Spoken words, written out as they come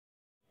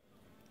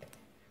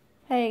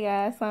Hey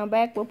guys, so I'm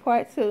back with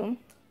part two.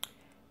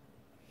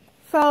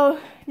 So,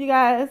 you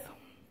guys,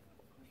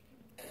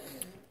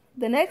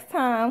 the next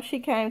time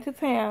she came to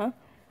town,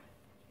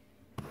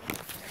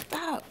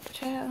 stop,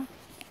 child.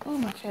 Oh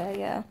my child,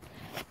 yeah.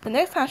 The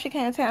next time she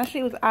came to town,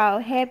 she was all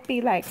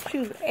happy, like she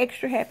was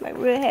extra happy, like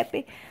real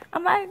happy.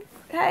 I'm like,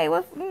 hey,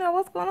 what's going on?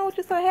 What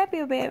you so happy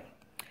about?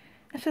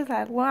 And she's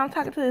like, well, I'm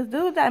talking to this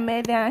dude that I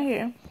met down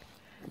here.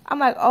 I'm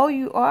like, oh,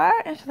 you are?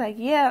 And she's like,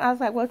 yeah. And I was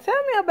like, well, tell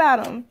me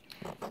about him.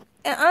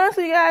 And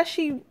honestly, guys,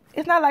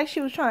 it's not like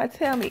she was trying to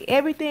tell me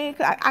everything.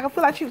 Cause I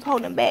feel like she was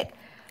holding back.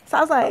 So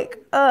I was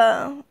like,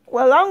 well,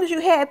 as long as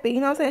you happy, you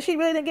know what I'm saying? She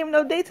really didn't give me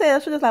no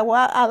details. She was just like,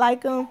 well, I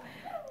like him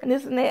and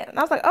this and that. And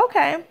I was like,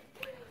 okay.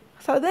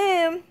 So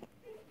then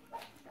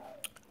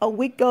a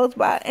week goes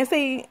by. And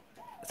see,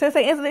 since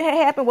the incident had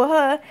happened with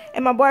her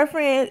and my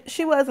boyfriend,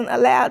 she wasn't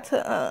allowed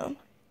to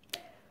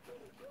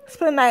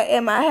spend the night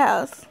at my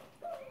house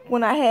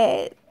when I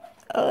had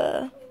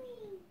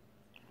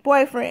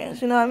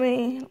boyfriends, you know what I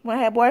mean? When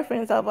I had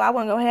boyfriends over, I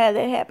wasn't gonna have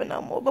that happen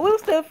no more. But we were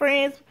still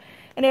friends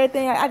and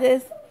everything.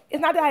 It's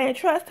not that I didn't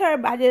trust her,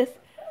 but I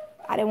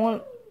didn't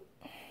want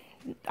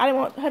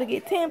her to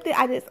get tempted.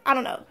 I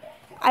don't know.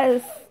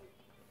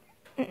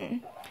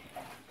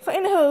 So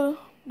anywho,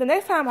 the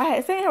next time I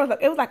had seen her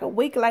it was like a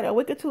week later, a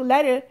week or two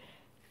later.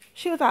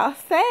 She was all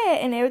sad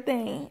and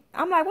everything.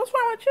 I'm like, what's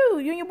wrong with you?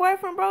 You and your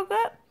boyfriend broke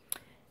up?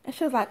 And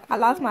she was like, I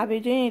lost my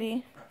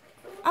virginity.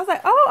 I was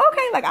like, oh,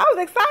 okay. Like, I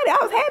was excited. I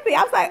was happy.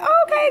 I was like,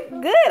 oh, okay,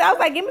 good. I was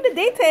like, give me the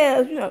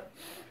details. You know,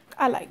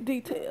 I like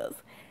details.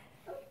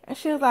 And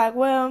she was like,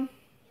 well,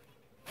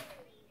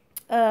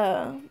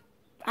 I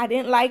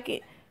didn't like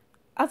it.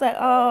 I was like,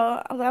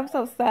 oh, I'm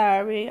so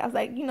sorry. I was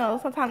like,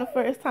 sometimes the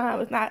first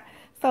time is not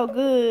so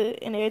good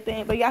and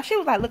everything. But y'all, she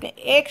was like looking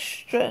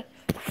extra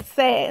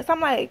sad. So I'm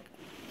like,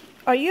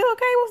 are you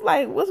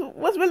okay?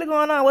 What's really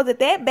going on? Was it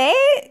that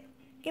bad?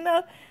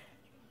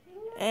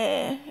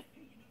 And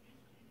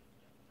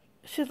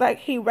she's like,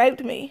 he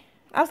raped me.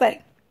 I was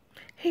like,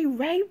 he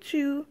raped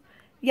you?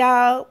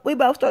 Y'all, we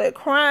both started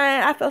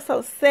crying. I felt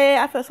so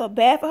sad. I felt so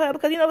bad for her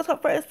because, it was her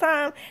first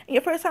time. And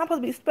your first time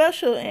supposed to be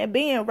special. And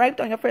being raped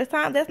on your first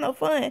time, that's no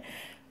fun.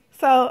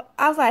 So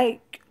I was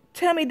like,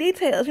 tell me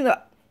details.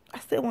 I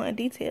still wanted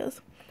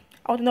details.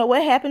 I want to know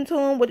what happened to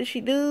him. What did she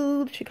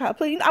do? Did she call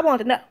police? I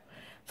wanted to know.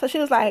 So she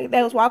was like,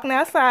 they was walking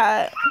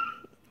outside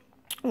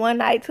one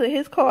night to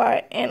his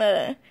car.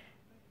 And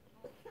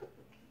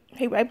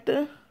he raped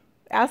her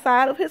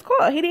outside of his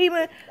car. He didn't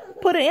even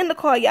put her in the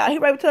car, y'all. He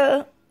raped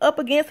her up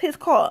against his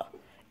car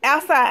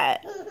outside.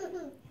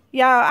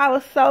 Y'all, I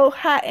was so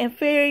hot and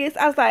furious.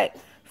 I was like,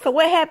 so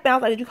what happened? I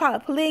was like, did you call the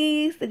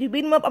police? Did you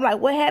beat him up? I'm like,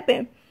 what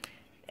happened?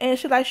 And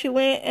she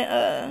went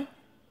and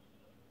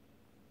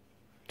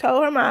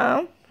told her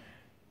mom.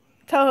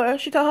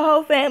 She told her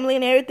whole family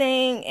and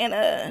everything.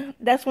 And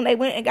that's when they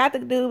went and got the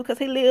dude because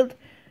he lived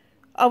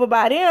over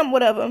by them,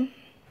 whatever,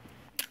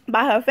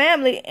 by her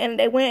family. And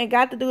they went and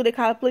got the dude. They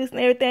called the police and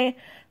everything.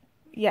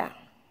 Yeah.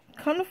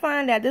 Come to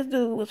find out, this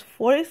dude was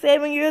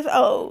 47 years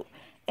old,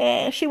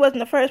 and she wasn't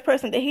the first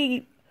person that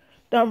he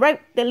done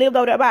raped that lived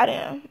over there by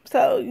them.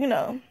 So,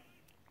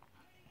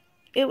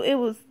 it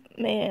was,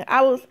 man,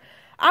 I was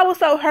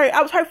so hurt.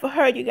 I was hurt for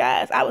her, you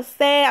guys. I was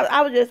sad.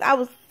 I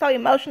was so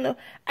emotional.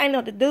 I didn't know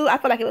what to do. I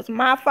felt like it was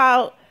my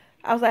fault.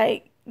 I was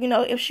like,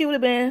 if she would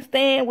have been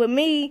staying with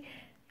me,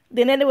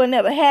 then that would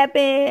never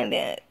happen. And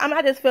then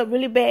I just felt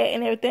really bad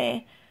and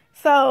everything.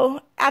 So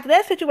after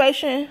that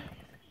situation,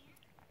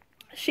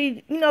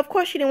 she, of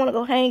course she didn't want to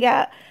go hang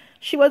out.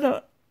 She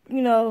wasn't,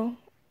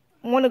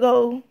 want to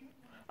go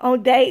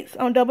on dates,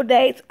 on double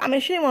dates.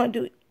 She didn't want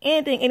to do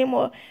anything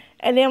anymore.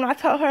 And then when I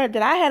told her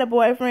that I had a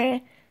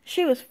boyfriend,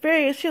 she was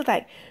furious. She was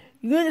like,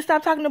 you need to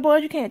stop talking to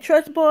boys. You can't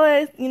trust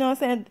boys. You know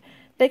what I'm saying?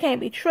 They can't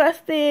be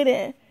trusted.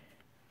 And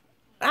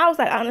I was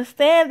like, I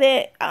understand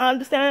that. I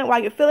understand why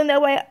you're feeling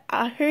that way.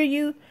 I hear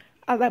you.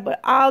 I was like,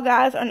 but all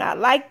guys are not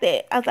like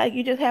that. I was like,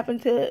 you just happen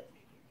to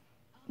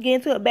get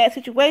into a bad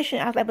situation.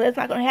 I was like, but it's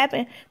not going to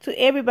happen to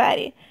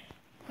everybody.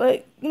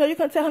 But, you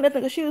couldn't tell her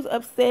nothing because she was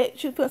upset.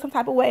 She was feeling some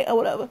type of way or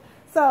whatever.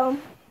 So,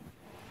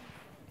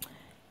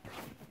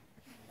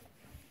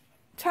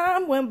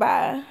 time went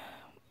by.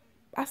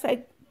 I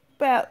say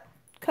about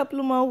a couple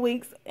of more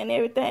weeks and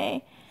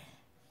everything.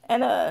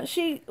 And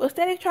she was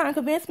steady trying to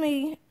convince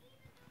me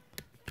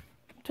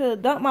to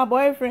dump my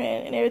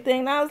boyfriend and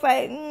everything. And I was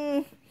like,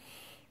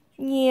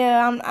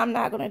 yeah, I'm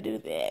not going to do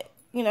that.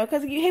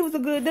 Because he was a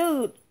good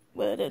dude.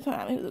 Well, at that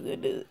time, he was a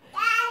good dude.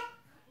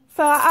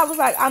 So I was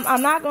like,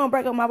 I'm not going to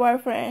break up my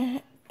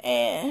boyfriend.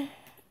 And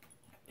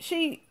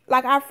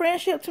our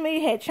friendship to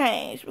me had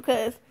changed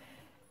because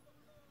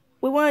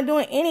we weren't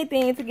doing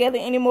anything together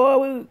anymore.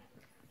 We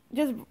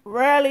just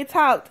rarely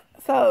talked.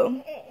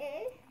 So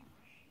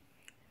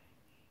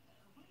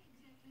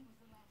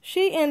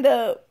she ended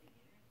up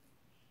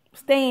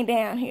staying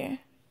down here.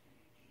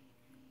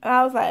 And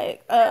I was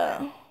like,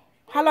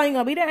 how long you going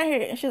to be down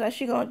here? And she's like,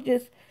 she going to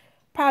just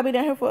probably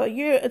down here for a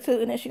year or two,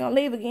 and then she's going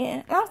to leave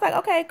again. And I was like,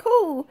 okay,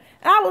 cool.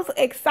 And I was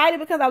excited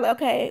because I was like,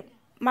 okay,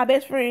 my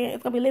best friend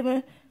is going to be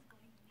living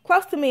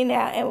close to me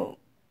now, and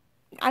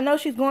I know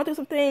she's going through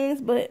some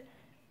things, but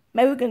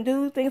maybe we can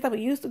do things like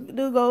we used to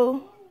do,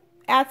 go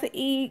out to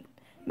eat,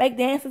 make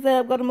dances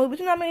up, go to movies,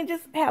 you know what I mean?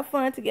 Just have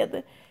fun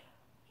together.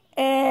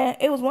 And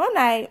it was one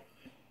night,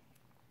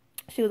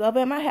 she was over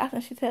at my house,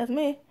 and she tells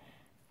me,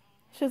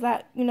 she was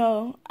like, you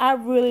know, I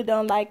really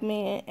don't like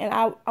men, and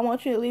I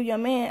want you to leave your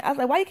man. I was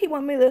like, why you keep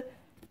wanting me to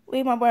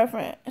leave my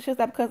boyfriend? And she was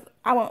like, because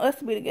I want us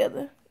to be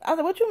together. I was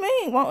like, what you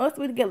mean, want us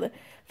to be together?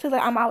 She was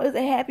like, I'm always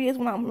the happiest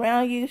when I'm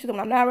around you. She said, when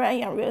I'm not around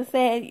you, I'm real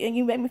sad, and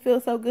you make me feel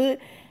so good.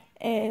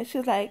 And she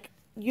was like,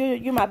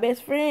 you're my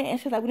best friend. And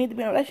she's like, we need to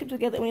be in a relationship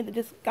together. We need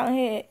to just go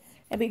ahead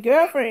and be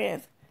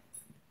girlfriends.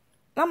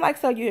 And I'm like,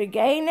 so you're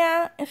gay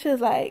now? And she was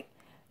like,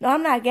 no,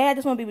 I'm not gay. I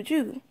just want to be with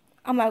you.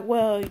 I'm like,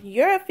 well,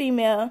 you're a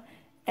female,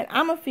 and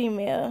I'm a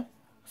female,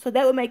 so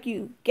that would make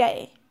you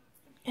gay.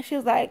 And she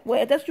was like,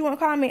 well, if that's what you want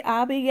to call me,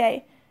 I'll be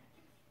gay.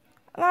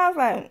 And I was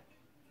like,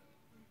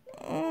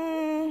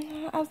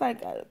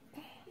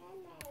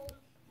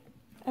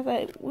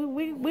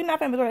 we're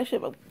not in a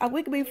relationship.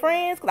 We could be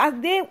friends. Cause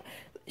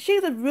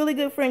she's a really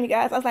good friend, you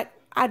guys. I was like,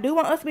 I do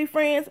want us to be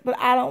friends, but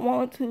I don't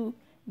want to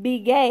be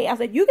gay. I was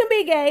like, you can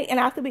be gay, and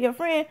I'll still be your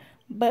friend,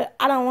 but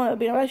I don't want to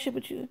be in a relationship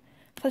with you.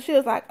 So she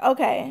was like,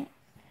 okay.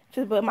 She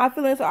said, but my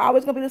feelings are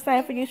always going to be the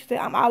same for you. She said,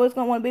 I'm always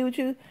going to want to be with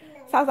you.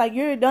 So I was like,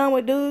 you're done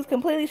with dudes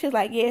completely? She was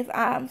like, yes,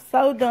 I'm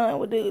so done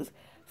with dudes.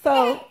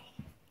 So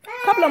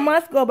a couple of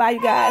months go by,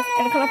 you guys,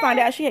 and I come to find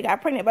out she had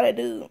got pregnant by that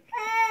dude.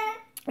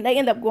 And they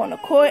ended up going to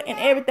court and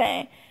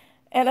everything.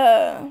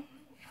 And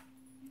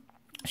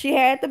she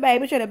had the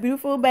baby. She had a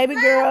beautiful baby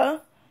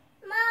girl.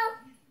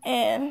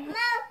 And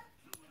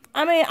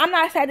I mean, I'm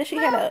not sad that she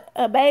had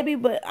a baby,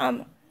 but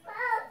I'm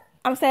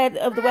sad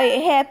of the way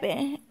it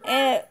happened.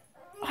 And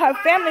her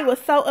family was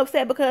so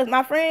upset because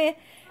my friend,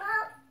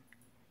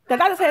 the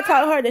doctors had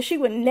told her that she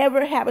would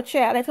never have a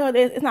child. They told her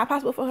that it's not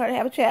possible for her to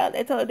have a child.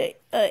 They told her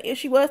that if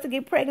she was to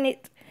get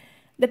pregnant,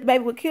 that the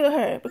baby would kill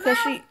her because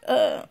she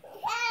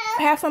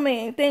have so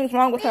many things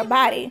wrong with her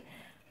body.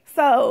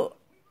 So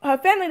her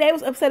family, they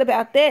was upset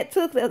about that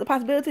too, because there was a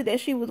possibility that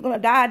she was going to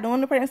die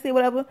during the pregnancy or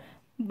whatever.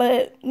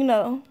 But, you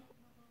know,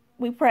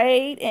 we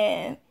prayed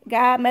and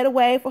God made a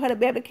way for her to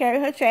be able to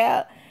carry her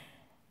child.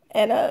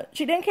 And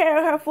she didn't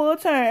carry her full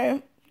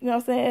term. You know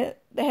what I'm saying?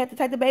 They had to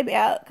take the baby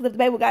out because if the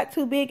baby got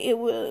too big, it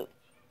would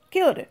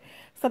kill her.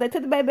 So they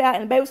took the baby out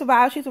and the baby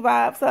survived. She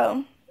survived.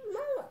 So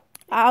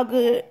all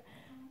good.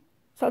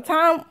 So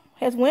time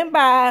has went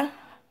by.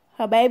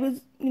 Her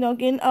baby's, you know,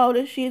 getting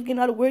older. She's getting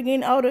older. We're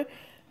getting older.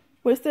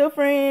 We're still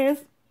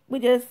friends. We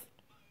just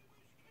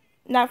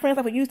not friends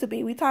like we used to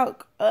be. We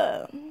talk,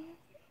 I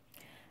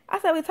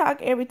said we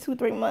talk every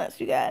 2-3 months,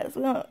 you guys.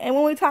 And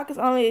when we talk, it's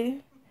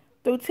only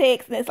through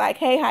text. And it's like,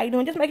 hey, how you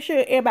doing? Just make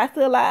sure everybody's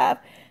still alive.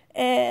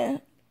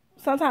 And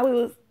sometimes we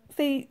will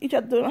see each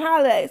other during the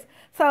holidays.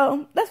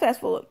 So let's fast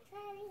forward.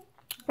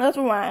 Let's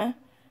rewind.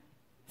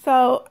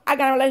 So I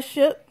got in a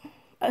relationship,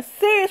 a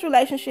serious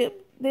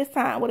relationship this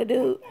time with a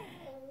dude.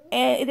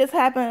 And it just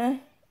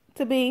happened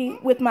to be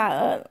with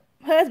my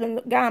husband,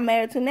 the guy I'm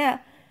married to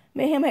now.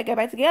 Me and him had got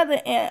back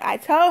together, and I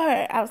told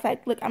her, I was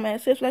like, look, I'm in a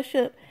serious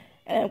relationship,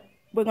 and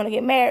we're going to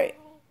get married.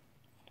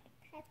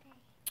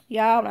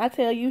 Y'all, when I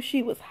tell you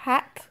she was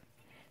hot,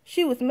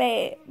 she was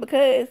mad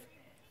because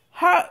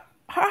her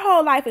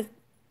whole life is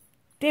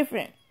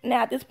different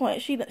now at this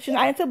point. She's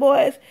not into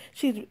boys,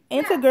 she's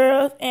into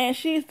girls, and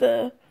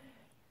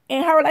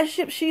in her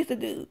relationship, she's the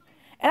dude.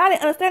 And I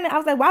didn't understand it. I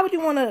was like, why would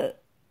you want to,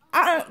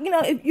 you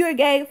know, if you're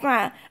gay,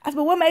 fine. I said,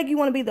 but what made you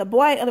want to be the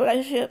boy of the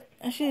relationship?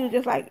 And she was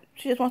just like,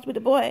 she just wants to be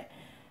the boy.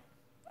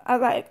 I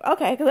was like,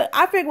 okay, because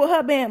I figured with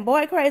her being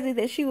boy crazy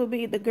that she would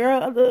be the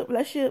girl of the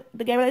relationship,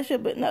 the gay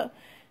relationship, but no,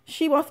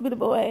 she wants to be the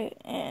boy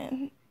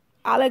and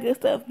all that good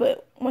stuff.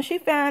 But when she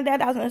found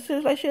out I was in a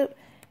serious relationship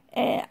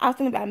and I was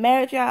thinking about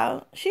marriage,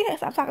 y'all, she had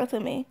stopped talking to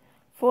me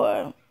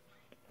for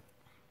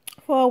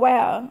a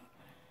while.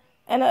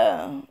 And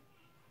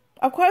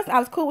of course, I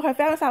was cool with her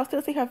family, so I would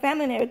still see her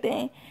family and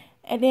everything.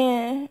 And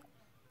then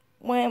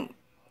when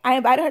I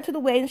invited her to the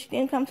wedding, she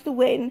didn't come to the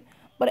wedding.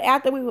 But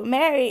after we were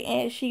married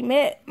and she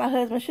met my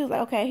husband, she was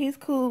like, okay, he's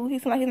cool. He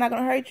seems like he's not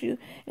going to hurt you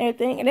and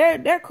everything.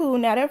 And they're cool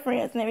now. They're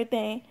friends and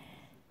everything.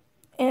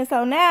 And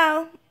so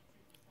now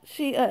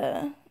she,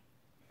 I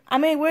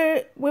mean,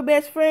 we're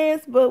best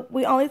friends, but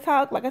we only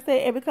talk, like I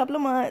said, every couple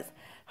of months.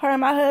 Her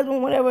and my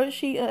husband, whenever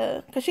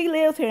because she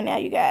lives here now,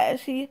 you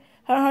guys. Her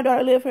and her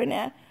daughter live here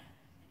now.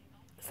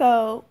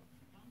 So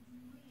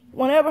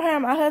whenever her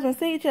and my husband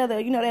see each other,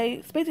 you know,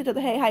 they speak to each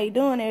other, hey, how you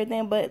doing and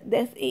everything, but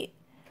that's it.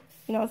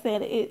 You know what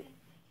I'm saying?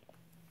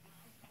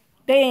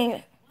 They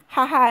ain't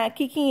ha-ha and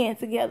kikiing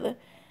together,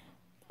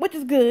 which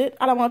is good.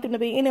 I don't want them to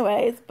be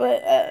anyways,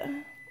 but,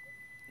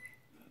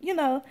 you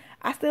know,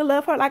 I still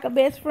love her like a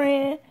best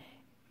friend.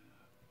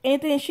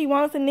 Anything she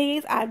wants and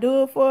needs, I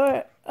do it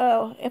for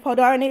her. If her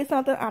daughter needs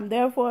something, I'm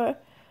there for her.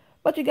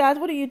 But you guys,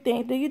 what do you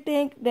think? Do you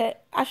think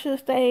that I should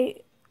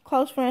stay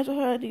close friends with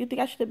her? Do you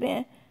think I should have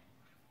been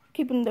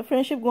keeping the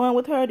friendship going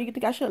with her? Do you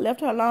think I should have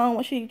left her alone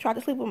when she tried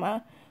to sleep with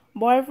my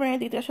boyfriend?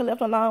 Do you think I should have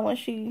left her alone when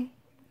she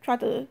tried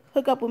to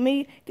hook up with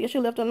me. Think she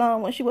left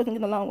alone when she wasn't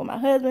getting along with my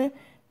husband.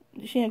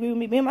 She didn't agree with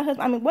me being my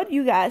husband. I mean, what do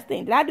you guys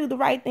think? Did I do the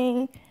right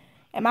thing?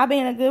 Am I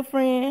being a good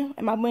friend?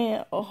 Am I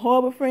being a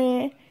horrible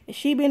friend? Is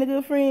she being a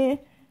good friend?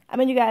 I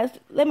mean, you guys,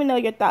 let me know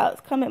your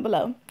thoughts. Comment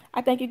below.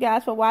 I thank you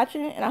guys for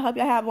watching, and I hope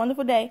y'all have a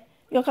wonderful day.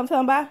 You gonna come tell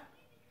them bye?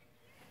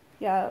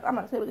 Yeah, I'm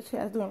gonna tell you what the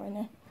child's doing right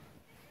now.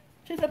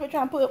 She's up here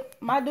trying to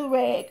put my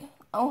do-rag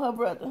on her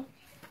brother.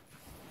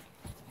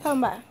 Tell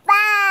them bye.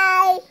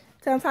 Bye.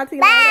 Tell them talk to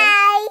you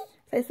Bye.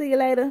 later. Say see you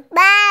later.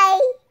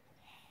 Bye.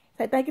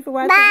 Say thank you for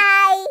watching.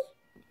 Bye.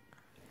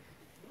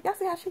 Y'all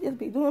see how she just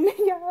be doing me,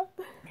 y'all?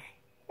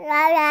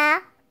 Bye.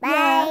 Bye.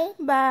 Yeah,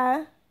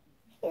 bye.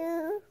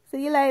 Mm.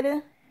 See you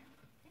later.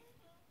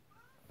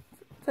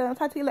 Tell them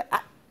talk to you later.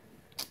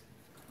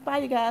 Bye,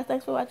 you guys.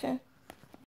 Thanks for watching.